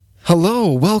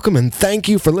Hello, welcome, and thank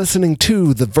you for listening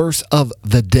to the verse of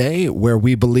the day, where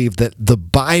we believe that the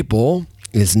Bible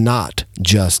is not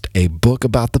just a book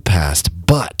about the past,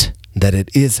 but that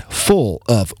it is full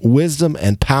of wisdom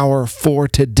and power for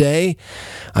today.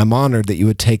 I'm honored that you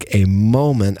would take a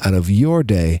moment out of your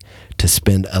day to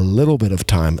spend a little bit of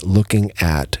time looking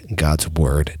at God's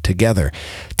Word together.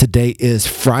 Today is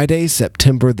Friday,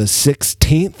 September the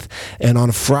 16th, and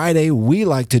on Friday we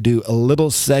like to do a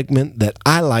little segment that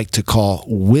I like to call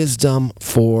Wisdom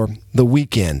for the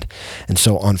Weekend. And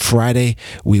so on Friday,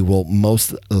 we will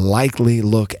most likely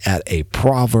look at a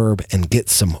proverb and get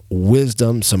some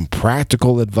wisdom, some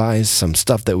practical advice, some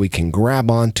stuff that we can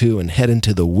grab onto and head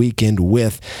into the weekend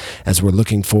with, as we're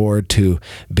looking forward to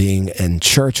being in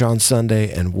church on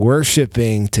Sunday and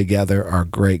worshiping together our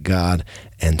great God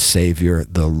and Savior,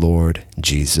 the Lord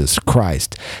Jesus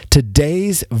Christ.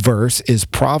 Today's verse is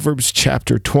Proverbs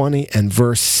chapter 20 and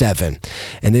verse 7.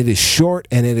 And it is short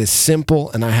and it is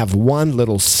simple, and I have one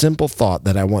little simple thought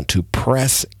that I want to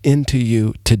press into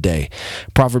you today.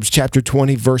 Proverbs chapter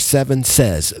 20 verse 7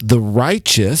 says, "The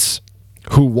righteous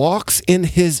who walks in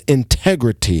his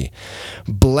integrity,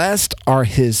 blessed are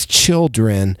his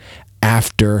children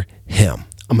after him."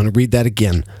 I'm going to read that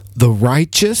again. "The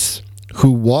righteous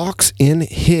who walks in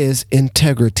his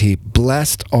integrity,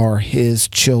 blessed are his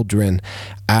children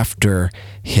after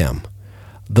him."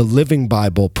 The Living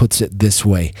Bible puts it this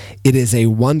way: it is a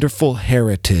wonderful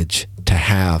heritage to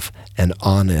have an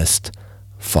honest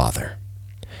father.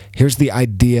 Here's the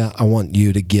idea I want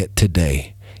you to get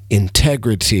today.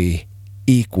 Integrity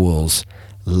equals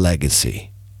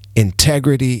legacy.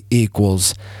 Integrity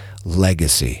equals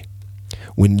legacy.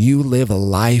 When you live a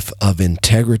life of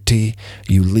integrity,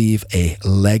 you leave a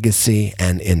legacy,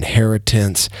 an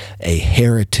inheritance, a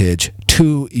heritage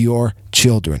to your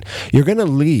children. You're going to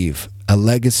leave a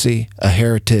legacy, a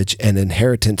heritage, an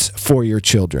inheritance for your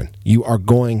children. You are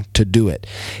going to do it.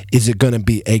 Is it going to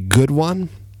be a good one,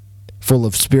 full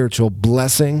of spiritual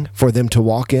blessing for them to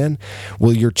walk in?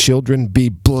 Will your children be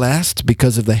blessed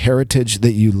because of the heritage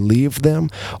that you leave them?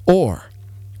 Or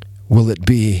will it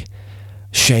be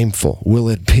shameful? Will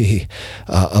it be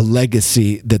a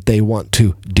legacy that they want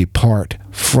to depart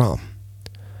from?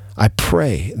 I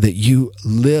pray that you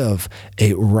live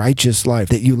a righteous life,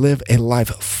 that you live a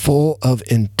life full of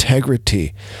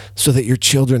integrity, so that your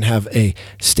children have a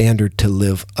standard to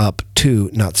live up to,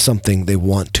 not something they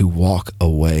want to walk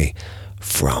away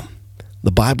from. The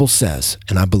Bible says,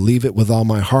 and I believe it with all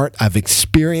my heart, I've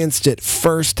experienced it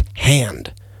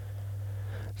firsthand,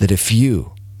 that if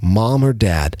you, mom or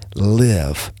dad,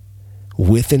 live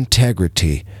with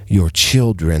integrity, your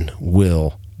children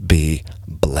will be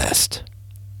blessed.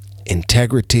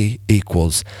 Integrity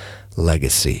equals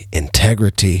legacy.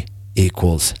 Integrity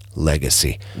equals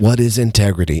legacy. What is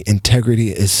integrity?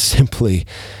 Integrity is simply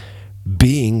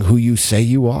being who you say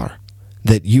you are.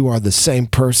 That you are the same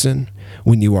person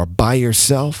when you are by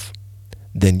yourself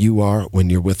than you are when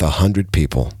you're with 100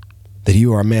 people. That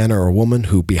you are a man or a woman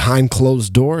who, behind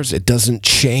closed doors, it doesn't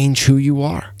change who you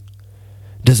are.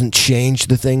 It doesn't change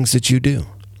the things that you do.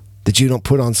 That you don't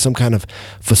put on some kind of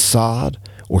facade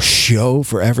or show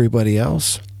for everybody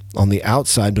else on the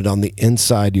outside, but on the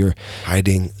inside you're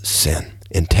hiding sin.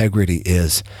 Integrity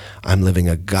is, I'm living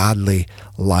a godly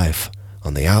life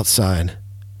on the outside,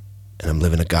 and I'm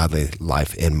living a godly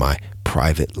life in my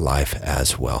private life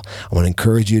as well. I want to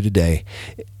encourage you today,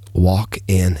 walk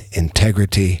in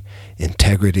integrity.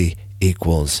 Integrity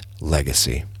equals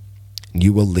legacy.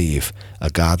 You will leave a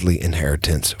godly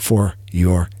inheritance for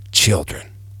your children,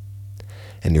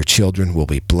 and your children will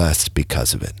be blessed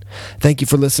because of it. Thank you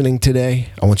for listening today.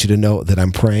 I want you to know that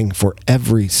I'm praying for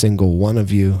every single one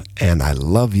of you, and I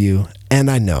love you, and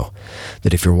I know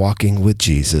that if you're walking with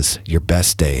Jesus, your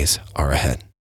best days are ahead.